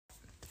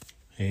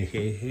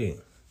Hey.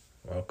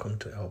 Welcome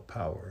to El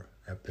Power,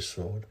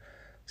 episode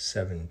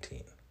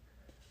 17.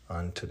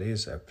 On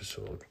today's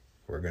episode,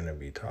 we're going to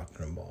be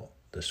talking about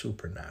the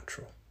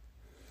supernatural.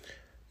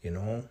 You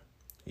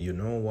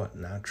know what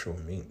natural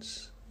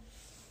means.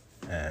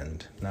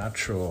 And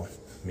natural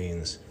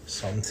means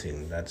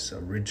something that's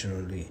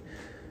originally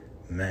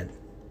meant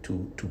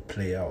to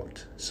play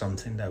out,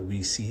 something that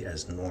we see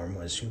as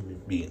normal as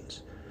human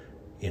beings.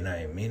 You know what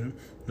I mean?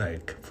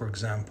 Like, for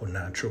example,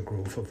 natural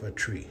growth of a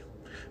tree.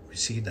 We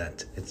see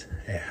that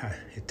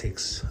it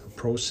takes a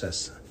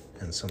process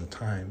and some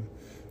time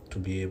to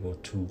be able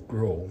to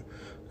grow,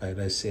 like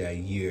let's say a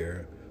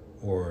year,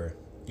 or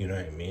you know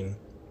what I mean,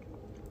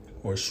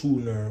 or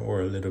sooner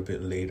or a little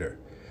bit later.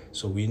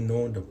 So we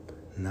know the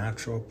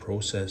natural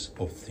process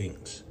of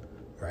things,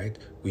 right?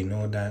 We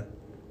know that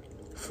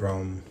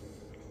from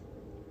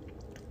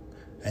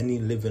any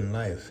living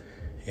life,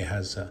 it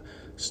has a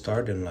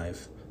start in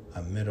life,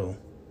 a middle,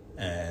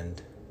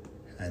 and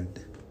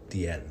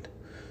the end.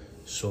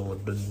 So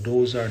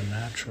those are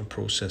natural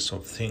process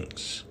of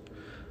things.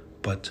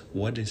 But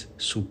what is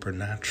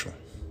supernatural?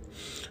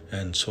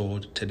 And so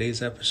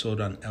today's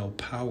episode on El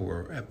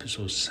Power,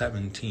 episode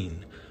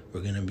 17,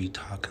 we're going to be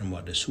talking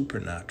about the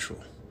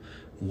supernatural.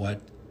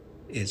 What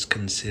is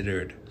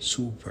considered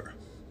super?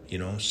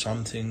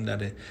 Something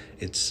that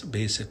it's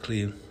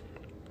basically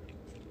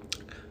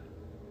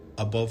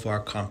above our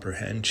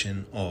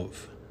comprehension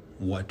of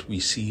what we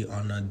see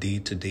on a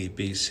day-to-day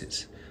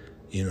basis.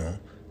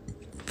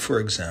 For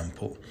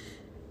example,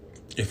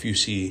 if you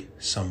see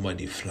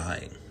somebody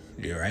flying,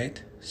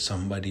 right?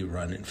 Somebody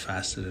running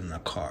faster than a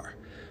car,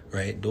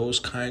 right? Those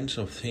kinds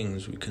of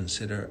things we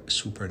consider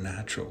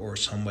supernatural, or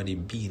somebody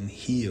being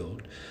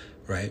healed,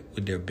 right?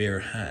 With their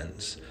bare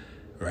hands,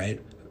 right?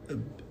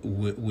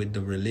 With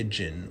the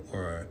religion,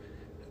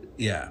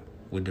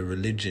 with the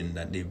religion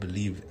that they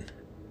believe in,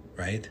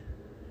 right?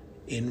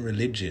 In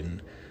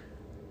religion,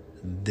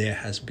 there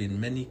has been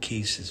many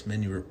cases,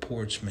 many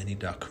reports, many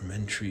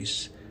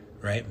documentaries,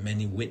 right?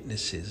 Many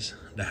witnesses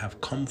that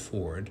have come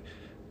forward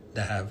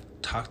that have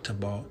talked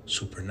about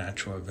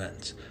supernatural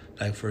events.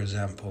 Like, for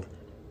example,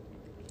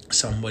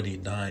 somebody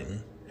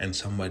dying and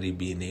somebody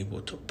being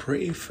able to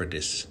pray for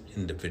this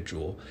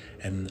individual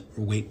and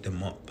wake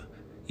them up.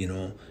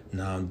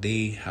 Now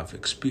they have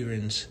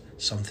experienced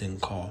something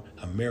called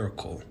a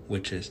miracle,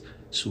 which is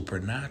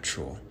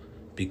supernatural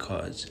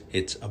because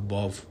it's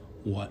above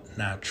what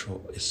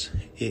natural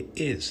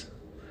is.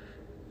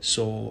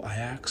 So I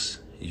ask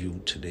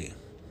you today,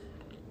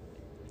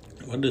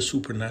 what does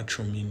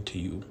supernatural mean to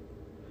you?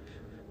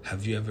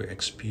 Have you ever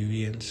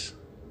experienced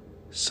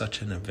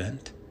such an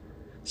event,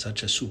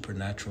 such a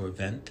supernatural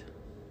event,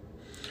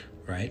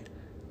 right?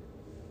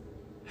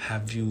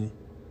 Have you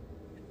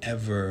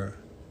ever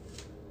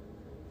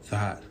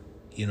thought,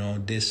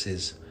 this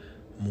is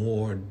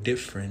more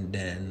different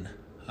than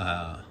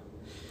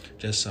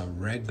just a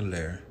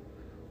regular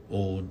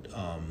old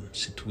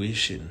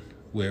situation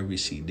where we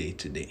see day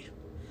to day?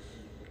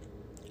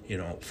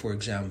 For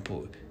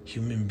example,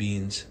 human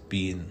beings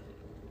being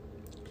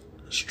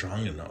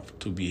strong enough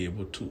to be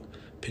able to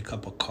pick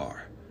up a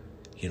car,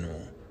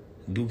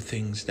 do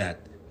things that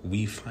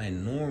we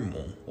find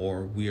normal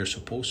or we are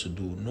supposed to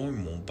do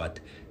normal, but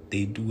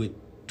they do it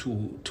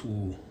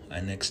to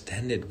an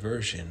extended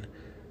version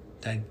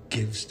that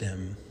gives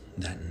them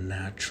that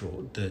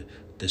natural,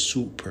 the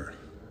super,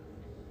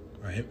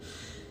 right?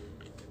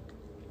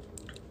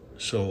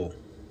 So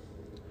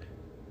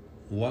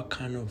what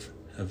kind of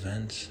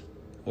events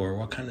or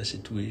what kind of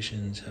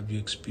situations have you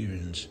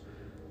experienced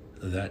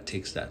that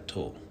takes that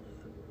toll?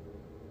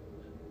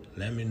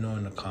 Let me know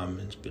in the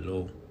comments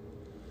below.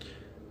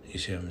 You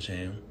see what I'm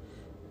saying?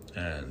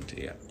 And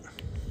yeah.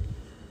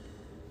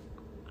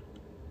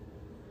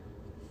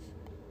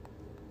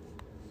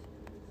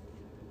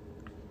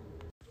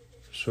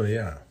 So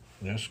yeah,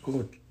 just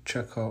go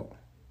check out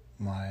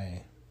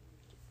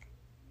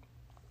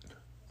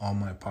all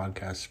my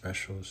podcast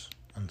specials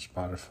on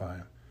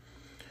Spotify.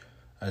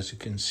 As you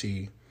can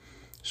see,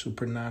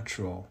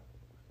 supernatural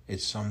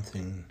is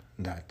something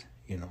that,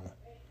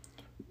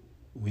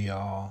 we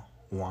all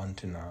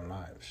want in our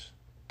lives,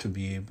 to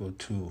be able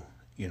to,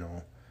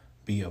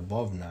 be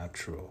above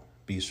natural,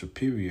 be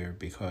superior,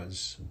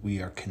 because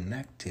we are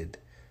connected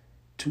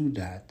to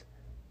that,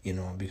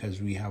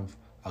 because we have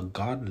a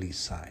godly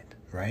side,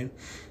 right?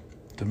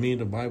 To me,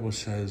 the Bible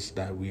says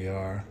that we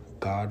are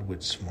God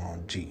with small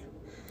g.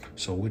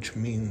 So which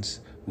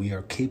means we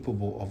are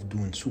capable of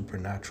doing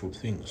supernatural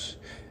things.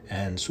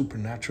 And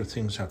supernatural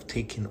things have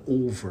taken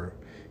over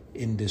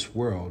in this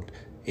world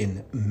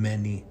in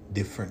many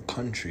different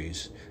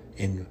countries,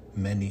 in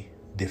many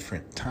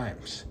different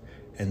times.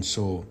 And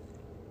so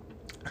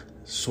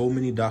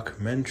many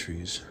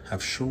documentaries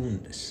have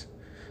shown this.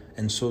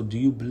 And so do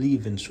you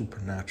believe in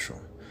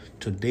supernatural?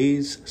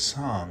 Today's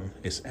song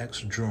is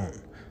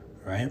X-Drone,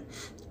 right?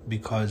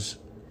 Because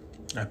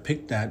I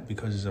picked that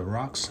because it's a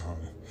rock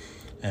song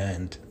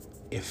and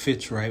it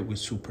fits right with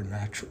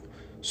supernatural.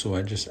 So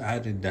I just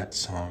added that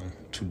song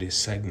to this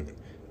segment.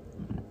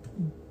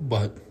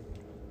 But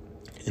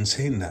in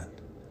saying that,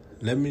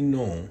 let me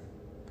know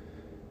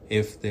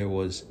if there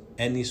was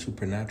any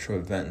supernatural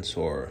events,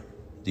 or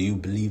do you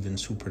believe in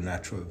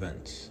supernatural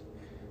events?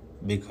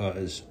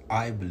 Because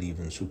I believe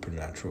in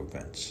supernatural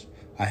events.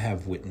 I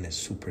have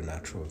witnessed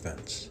supernatural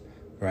events,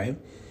 right?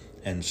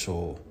 And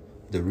so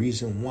the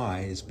reason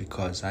why is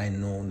because I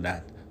know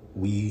that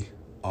we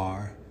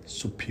are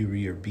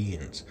superior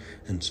beings.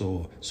 And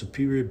so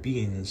superior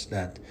beings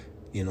that,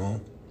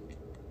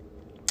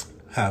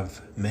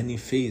 have many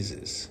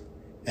phases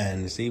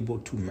and is able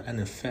to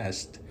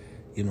manifest,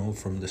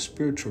 from the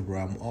spiritual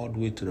realm all the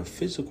way to the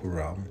physical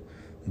realm,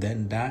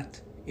 then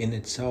that in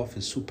itself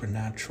is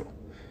supernatural.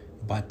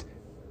 But,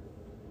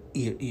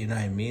 you know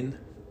what I mean?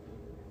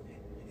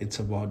 It's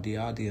about the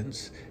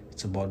audience.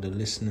 It's about the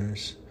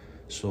listeners.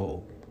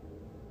 So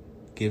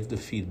give the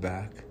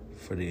feedback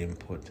for the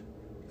input.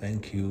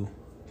 Thank you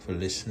for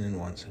listening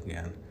once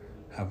again.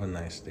 Have a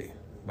nice day.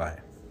 Bye.